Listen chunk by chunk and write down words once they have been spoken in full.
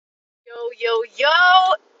Yo,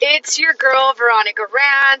 it's your girl Veronica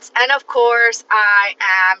Rants, and of course, I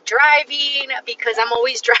am driving because I'm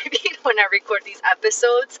always driving when I record these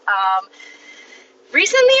episodes.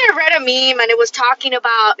 Recently, I read a meme and it was talking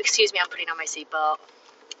about, excuse me, I'm putting on my seatbelt.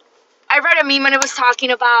 I read a meme and it was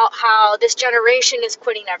talking about how this generation is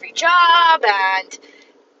quitting every job and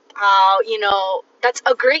how, that's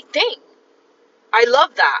a great thing. I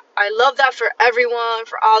love that. I love that for everyone,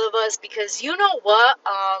 for all of us, because you know what?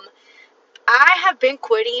 I have been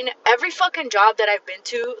quitting every fucking job that I've been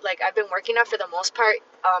to. Like, I've been working at for the most part.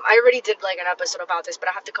 I already did like an episode about this, but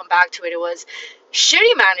I have to come back to it. It was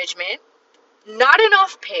shitty management, not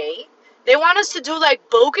enough pay. They want us to do like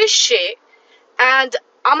bogus shit, and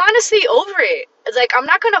I'm honestly over it. It's like, I'm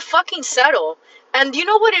not gonna fucking settle. And you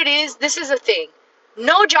know what it is? This is a thing.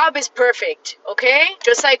 No job is perfect, okay?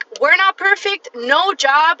 Just like we're not perfect, no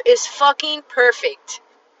job is fucking perfect.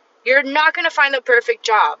 You're not gonna find the perfect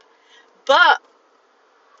job. But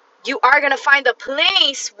you are going to find a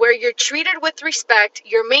place where you're treated with respect,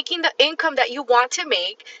 you're making the income that you want to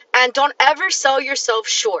make, and don't ever sell yourself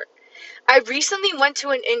short. I recently went to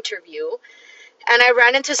an interview and I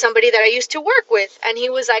ran into somebody that I used to work with, and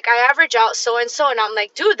he was like, I average out so and so, and I'm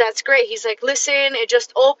like, dude, that's great. He's like, listen, it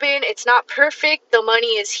just opened, it's not perfect, the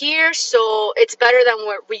money is here, so it's better than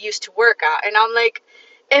what we used to work at. And I'm like,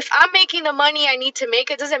 if I'm making the money I need to make,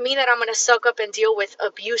 it doesn't mean that I'm gonna suck up and deal with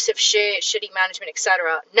abusive shit, shitty management,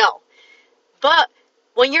 etc. No. But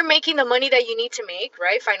when you're making the money that you need to make,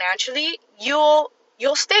 right, financially, you'll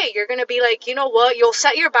stay. You're gonna be like, you know what? You'll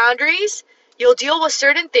set your boundaries. You'll deal with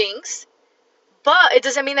certain things, but it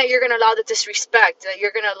doesn't mean that you're gonna allow the disrespect, that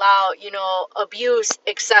you're gonna allow, abuse,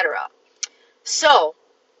 etc. So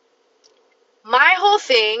my whole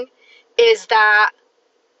thing is that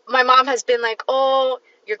my mom has been like, oh,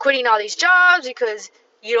 you're quitting all these jobs because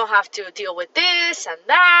you don't have to deal with this and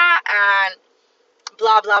that and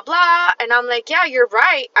blah blah blah. And I'm like, yeah, you're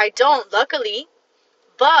right, I don't, luckily.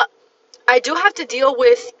 But I do have to deal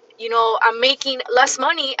with, I'm making less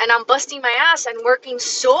money and I'm busting my ass and working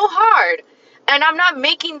so hard, and I'm not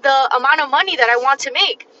making the amount of money that I want to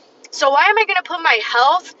make. So why am I going to put my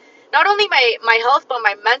health, not only my health, but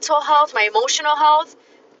my mental health, my emotional health,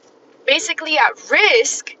 basically at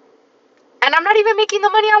risk, and I'm not even making the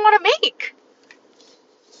money I want to make?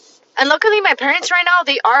 And luckily my parents right now,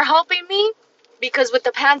 they are helping me, because with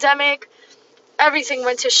the pandemic, everything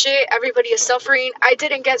went to shit. Everybody is suffering. I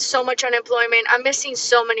didn't get so much unemployment. I'm missing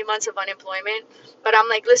so many months of unemployment. But I'm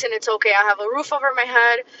like, listen, it's okay. I have a roof over my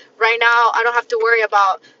head. Right now, I don't have to worry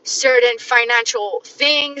about certain financial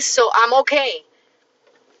things. So I'm okay.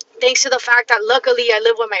 Thanks to the fact that luckily I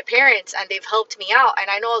live with my parents and they've helped me out. And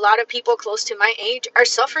I know a lot of people close to my age are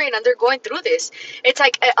suffering and they're going through this. It's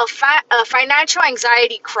like a financial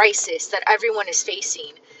anxiety crisis that everyone is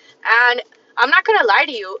facing. And I'm not going to lie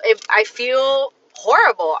to you, if I feel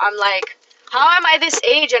horrible. I'm like, how am I this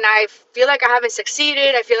age and I feel like I haven't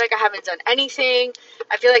succeeded? I feel like I haven't done anything.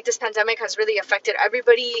 I feel like this pandemic has really affected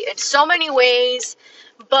everybody in so many ways.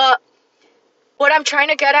 But what I'm trying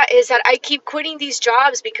to get at is that I keep quitting these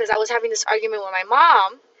jobs because I was having this argument with my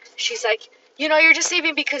mom. She's like, you're just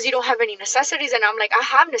leaving because you don't have any necessities. And I'm like, I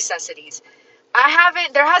have necessities.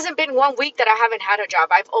 There hasn't been 1 week that I haven't had a job.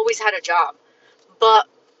 I've always had a job. But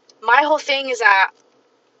my whole thing is that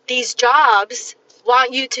these jobs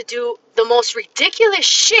want you to do the most ridiculous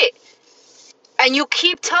shit. And you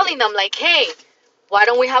keep telling them like, hey, why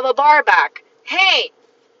don't we have a bar back? Hey,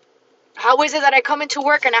 how is it that I come into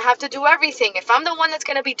work and I have to do everything? If I'm the one that's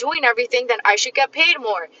going to be doing everything, then I should get paid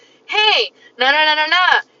more. Hey, nah.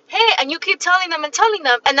 Hey, and you keep telling them,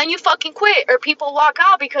 and then you fucking quit, or people walk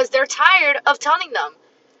out because they're tired of telling them.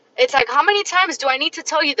 It's like, how many times do I need to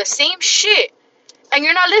tell you the same shit and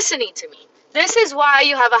you're not listening to me? This is why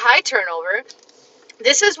you have a high turnover.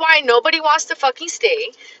 This is why nobody wants to fucking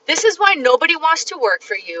stay. This is why nobody wants to work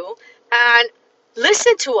for you. And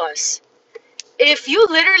listen to us. If you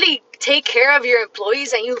literally take care of your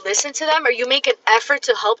employees and you listen to them, or you make an effort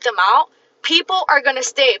to help them out, people are going to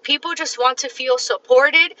stay. People just want to feel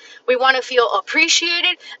supported. We want to feel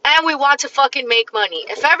appreciated, and we want to fucking make money.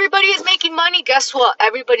 If everybody is making money, guess what?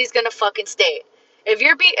 Everybody's going to fucking stay. If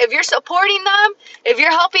you're supporting them, if you're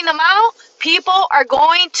helping them out, people are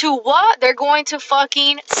going to what? They're going to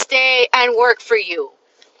fucking stay and work for you.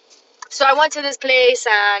 So I went to this place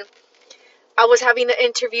and I was having the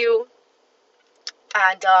interview,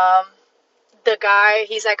 and the guy,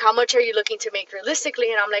 he's like, how much are you looking to make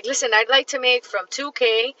realistically? And I'm like, listen, I'd like to make from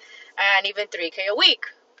 2K and even 3K a week,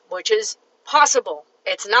 which is possible.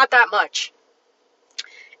 It's not that much.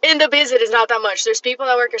 In the biz, it is not that much. There's people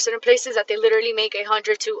that work at certain places that they literally make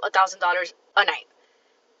 $100 to $1,000 a night.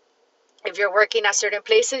 If you're working at certain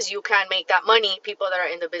places, you can make that money. People that are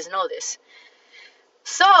in the biz know this.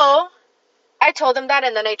 So I told him that,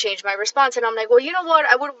 and then I changed my response, and I'm like, well, you know what?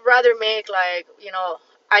 I would rather make like,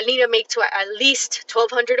 I need to make to at least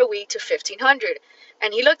 1,200 a week to 1,500.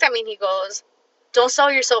 And he looked at me and he goes, don't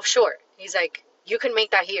sell yourself short. He's like, you can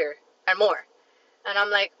make that here and more. And I'm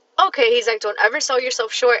like, okay. He's like, don't ever sell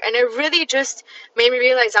yourself short. And it really just made me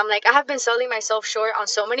realize, I'm like, I have been selling myself short on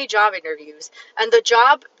so many job interviews. And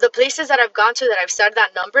the places that I've gone to that I've said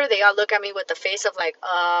that number, they all look at me with the face of like,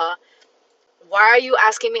 why are you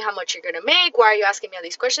asking me how much you're gonna make? Why are you asking me all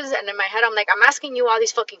these questions? And in my head, I'm like, I'm asking you all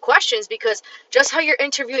these fucking questions because just how you're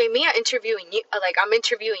interviewing me, I'm interviewing you. Like, I'm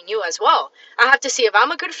interviewing you as well. I have to see if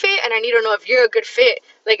I'm a good fit, and I need to know if you're a good fit.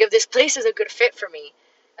 Like, if this place is a good fit for me.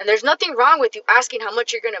 And there's nothing wrong with you asking how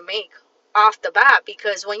much you're gonna make off the bat,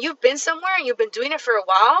 because when you've been somewhere and you've been doing it for a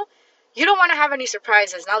while, you don't want to have any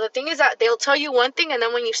surprises. Now, the thing is that they'll tell you one thing, and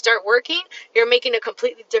then when you start working, you're making a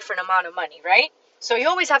completely different amount of money, right? So you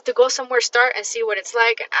always have to go somewhere, start, and see what it's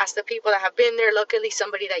like, and ask the people that have been there, luckily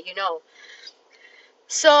somebody that you know.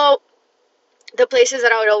 So the places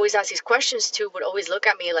that I would always ask these questions to would always look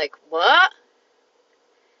at me like, what?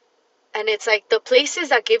 And it's like the places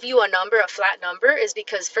that give you a number, a flat number, is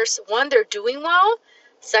because first, one, they're doing well.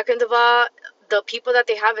 Second of all, the people that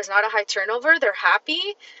they have is not a high turnover. They're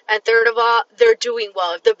happy. And third of all, they're doing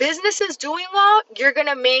well. If the business is doing well, you're going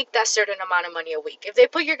to make that certain amount of money a week. If they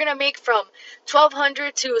put you're going to make from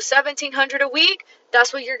 1,200 to 1,700 a week,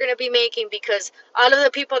 that's what you're going to be making, because all of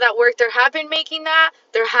the people that work there have been making that.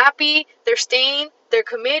 They're happy. They're staying. They're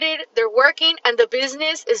committed. They're working. And the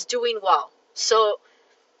business is doing well. So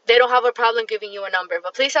they don't have a problem giving you a number. If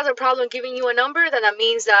a place has a problem giving you a number, then that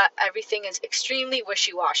means that everything is extremely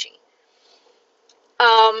wishy-washy.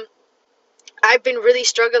 I've been really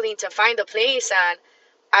struggling to find a place, and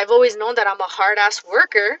I've always known that I'm a hard-ass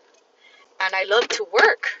worker, and I love to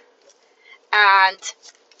work. And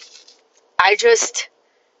I just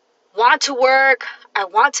want to work. I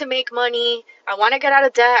want to make money. I want to get out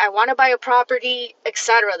of debt. I want to buy a property,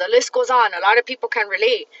 etc. The list goes on. A lot of people can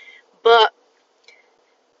relate. But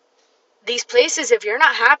these places, if you're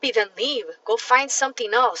not happy, then leave. Go find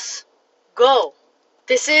something else. Go.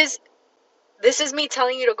 This is me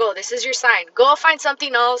telling you to go. This is your sign. Go find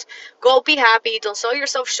something else. Go be happy. Don't sell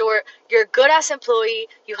yourself short. You're a good ass employee.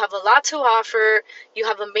 You have a lot to offer. You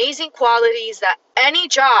have amazing qualities that any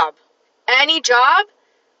job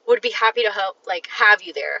would be happy to help, like, have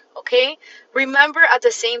you there. Okay? Remember, at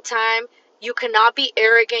the same time, you cannot be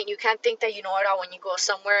arrogant. You can't think that you know it all when you go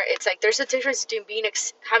somewhere. It's like there's a difference between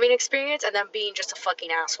having experience and then being just a fucking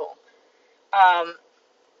asshole.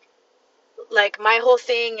 Like, my whole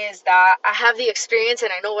thing is that I have the experience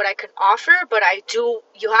and I know what I can offer, but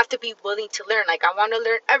you have to be willing to learn. Like, I want to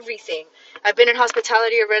learn everything. I've been in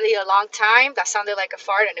hospitality already a long time. That sounded like a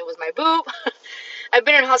fart and it was my boob. I've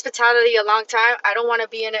been in hospitality a long time. I don't want to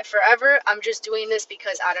be in it forever. I'm just doing this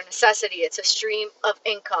because out of necessity. It's a stream of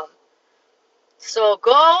income. So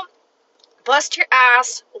go, bust your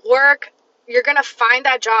ass, work. You're going to find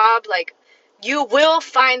that job. Like, you will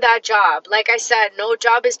find that job. Like I said, no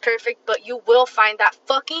job is perfect, but you will find that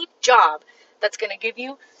fucking job that's going to give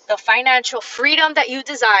you the financial freedom that you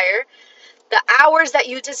desire, the hours that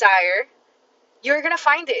you desire. You're going to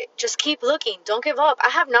find it. Just keep looking. Don't give up. I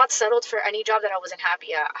have not settled for any job that I wasn't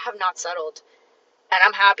happy at. I have not settled. And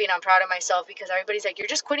I'm happy and I'm proud of myself, because everybody's like, you're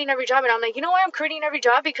just quitting every job. And I'm like, you know why I'm quitting every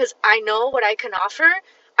job? Because I know what I can offer.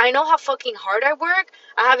 I know how fucking hard I work.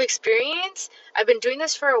 I have experience. I've been doing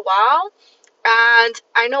this for a while. And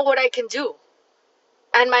I know what I can do.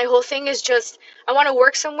 And my whole thing is just, I want to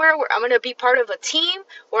work somewhere where I'm going to be part of a team,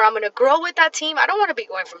 where I'm going to grow with that team. I don't want to be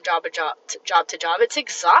going from job to job. It's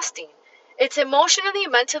exhausting. It's emotionally,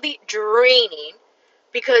 mentally draining,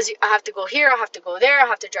 because I have to go here, I have to go there, I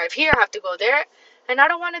have to drive here, I have to go there. And I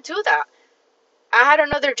don't want to do that. I had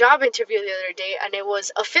another job interview the other day, and it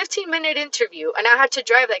was a 15-minute interview, and I had to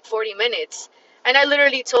drive like 40 minutes. And I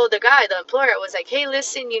literally told the guy, the employer, I was like, hey,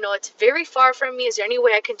 listen, it's very far from me. Is there any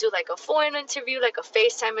way I can do like a phone interview, like a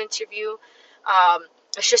FaceTime interview?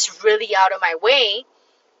 It's just really out of my way.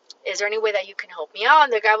 Is there any way that you can help me out?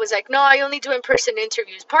 And the guy was like, no, I only do in-person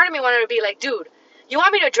interviews. Part of me wanted to be like, dude, you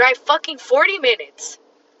want me to drive fucking 40 minutes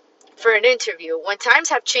for an interview when times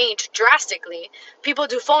have changed drastically? People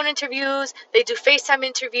do phone interviews. They do FaceTime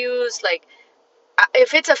interviews. Like,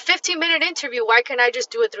 if it's a 15-minute interview, why can't I just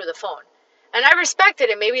do it through the phone? And I respected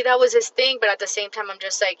it. Maybe that was his thing, but at the same time, I'm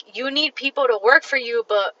just like, you need people to work for you,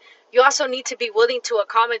 but you also need to be willing to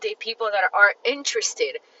accommodate people that are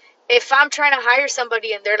interested. If I'm trying to hire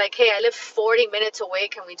somebody and they're like, hey, I live 40 minutes away,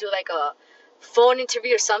 can we do like a phone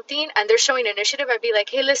interview or something and they're showing initiative, I'd be like,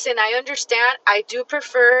 hey, listen, I understand. I do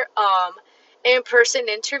prefer in-person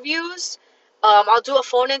interviews. I'll do a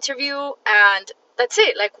phone interview and that's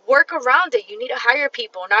it. Like, work around it. You need to hire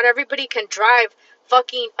people. Not everybody can drive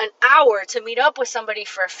fucking an hour to meet up with somebody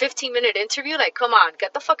for a 15-minute interview. Like, come on,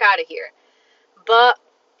 get the fuck out of here. But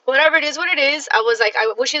whatever it is, what it is, I was like,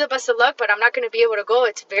 I wish you the best of luck, but I'm not going to be able to go.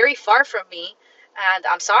 It's very far from me, and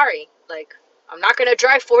I'm sorry. Like, I'm not going to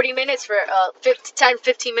drive 40 minutes for a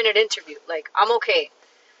 15-minute interview. Like, I'm okay.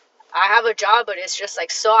 I have a job, but it's just,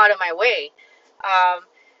 like, so out of my way.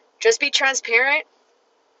 Just be transparent,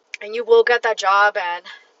 and you will get that job, and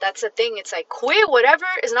that's the thing. It's like, quit whatever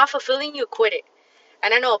is not fulfilling you, quit it.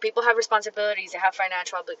 And I know people have responsibilities, they have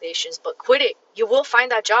financial obligations, but quit it. You will find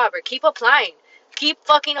that job, or keep applying. Keep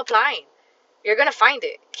fucking applying. You're gonna find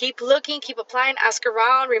it. Keep looking, keep applying, ask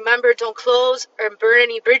around. Remember, don't close or burn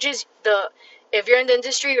any bridges. If you're in the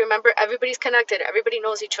industry, remember everybody's connected. Everybody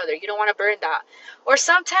knows each other. You don't want to burn that. Or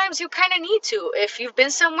sometimes you kind of need to. If you've been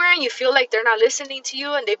somewhere and you feel like they're not listening to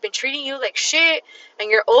you and they've been treating you like shit and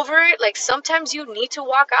you're over it, like sometimes you need to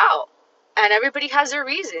walk out. And everybody has their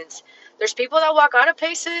reasons. There's people that walk out of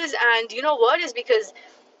places and you know what? Is because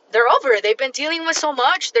they're over it. They've been dealing with so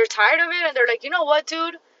much. They're tired of it and they're like, you know what,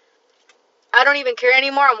 dude? I don't even care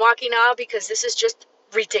anymore. I'm walking out because this is just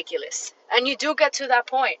ridiculous. And you do get to that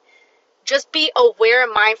point. Just be aware,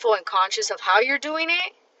 mindful, and conscious of how you're doing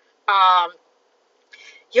it.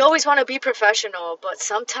 You always want to be professional, but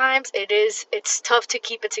sometimes it's tough to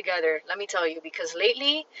keep it together. Let me tell you, because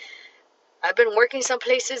lately I've been working some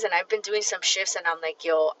places and I've been doing some shifts and I'm like,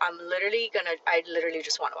 yo, I literally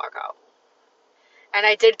just want to walk out. And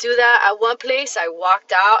I did do that at one place. I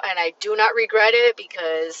walked out and I do not regret it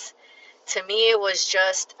because to me it was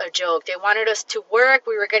just a joke. They wanted us to work.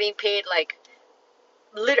 We were getting paid like,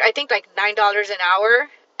 I think like $9 an hour.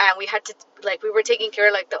 And we had to, like, we were taking care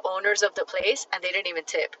of like the owners of the place and they didn't even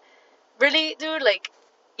tip. Really, dude? Like,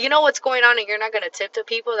 you know what's going on and you're not going to tip the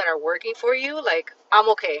people that are working for you? Like, I'm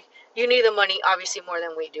okay. You need the money obviously more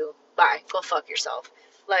than we do. Bye. Go fuck yourself.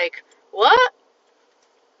 Like, what?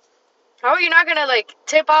 How are you not gonna like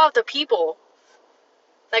tip off the people?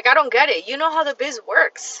 Like, I don't get it. You know how the biz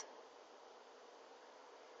works.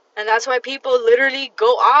 And that's why people literally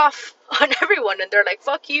go off on everyone and they're like,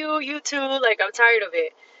 fuck you, you too. Like, I'm tired of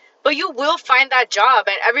it. But you will find that job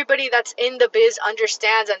and everybody that's in the biz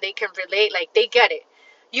understands and they can relate. Like, they get it.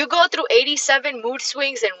 You go through 87 mood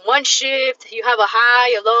swings in one shift. You have a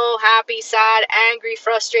high, a low, happy, sad, angry,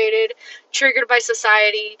 frustrated, triggered by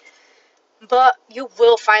society. But you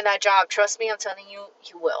will find that job. Trust me, I'm telling you,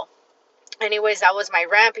 you will. Anyways, that was my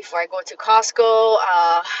rant before I go to Costco.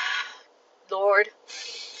 Lord.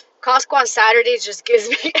 Costco on Saturdays just gives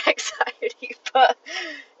me anxiety, but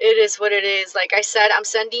it is what it is. Like I said, I'm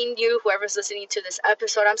sending you, whoever's listening to this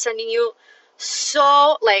episode, I'm sending you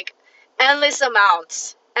so, like, endless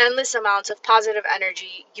amounts of positive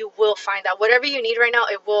energy. You will find that whatever you need right now,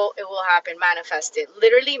 it will happen. Manifest it.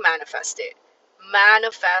 Literally manifest it.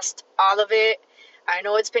 Manifest all of it. I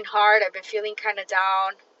know it's been hard. I've been feeling kind of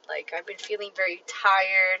down. Like, I've been feeling very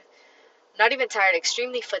tired. Not even tired,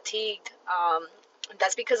 extremely fatigued.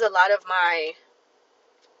 That's because a lot of my,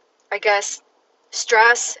 I guess,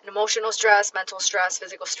 stress, emotional stress, mental stress,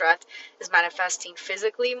 physical stress is manifesting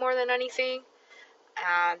physically more than anything.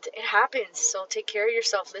 And it happens. So take care of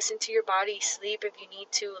yourself. Listen to your body. Sleep if you need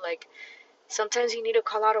to. Like, sometimes you need to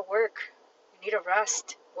call out of work. You need to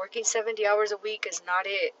rest. Working 70 hours a week is not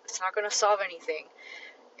it. It's not going to solve anything.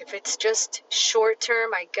 If it's just short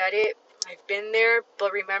term, I get it. I've been there,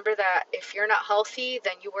 but remember that if you're not healthy,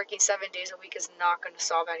 then you working 7 days a week is not going to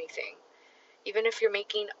solve anything. Even if you're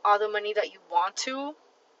making all the money that you want to,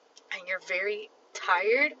 and you're very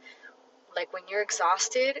tired, like when you're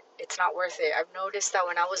exhausted, it's not worth it. I've noticed that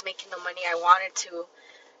when I was making the money I wanted to,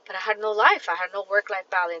 but I had no life. I had no work-life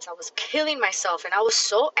balance. I was killing myself, and I was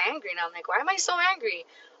so angry. And I'm like, why am I so angry?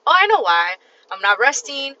 Oh, I know why. I'm not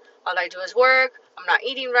resting. All I do is work. I'm not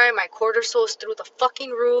eating right. My cortisol's through the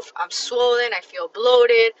fucking roof. I'm swollen. I feel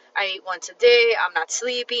bloated. I eat once a day. I'm not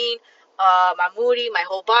sleeping. I'm moody. My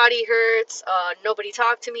whole body hurts. Nobody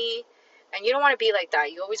talked to me. And you don't want to be like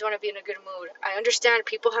that. You always want to be in a good mood. I understand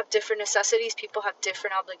people have different necessities. People have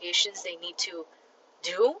different obligations they need to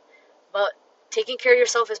do. But taking care of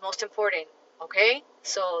yourself is most important. Okay?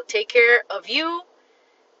 So take care of you.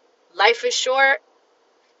 Life is short.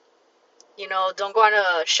 You know, don't go on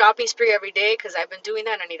a shopping spree every day because I've been doing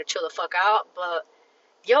that and I need to chill the fuck out. But,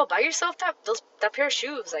 yo, buy yourself that pair of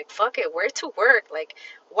shoes. Like, fuck it. Wear it to work. Like,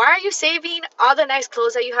 why are you saving all the nice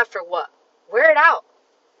clothes that you have for what? Wear it out.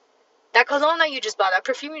 That cologne that you just bought, that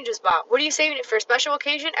perfume you just bought, what are you saving it for? A special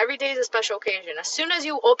occasion? Every day is a special occasion. As soon as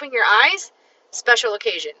you open your eyes, special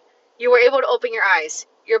occasion. You were able to open your eyes.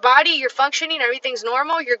 Your body, you're functioning, everything's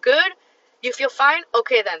normal, you're good, you feel fine?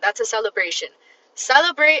 Okay then, that's a celebration.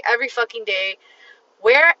 Celebrate every fucking day.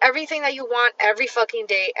 Wear everything that you want every fucking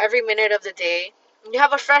day, every minute of the day. You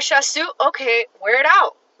have a fresh ass suit? Okay, wear it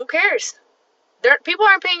out. Who cares? People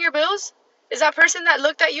aren't paying your bills. Is that person that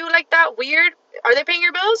looked at you like that weird? Are they paying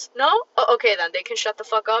your bills? No? Oh, okay, then they can shut the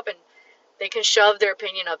fuck up and they can shove their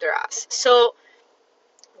opinion up their ass. So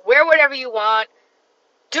wear whatever you want,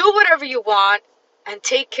 do whatever you want, and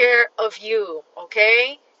take care of you,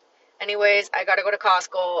 okay? Anyways, I gotta go to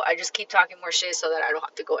Costco. I just keep talking more shit so that I don't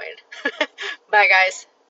have to go in. Bye, guys.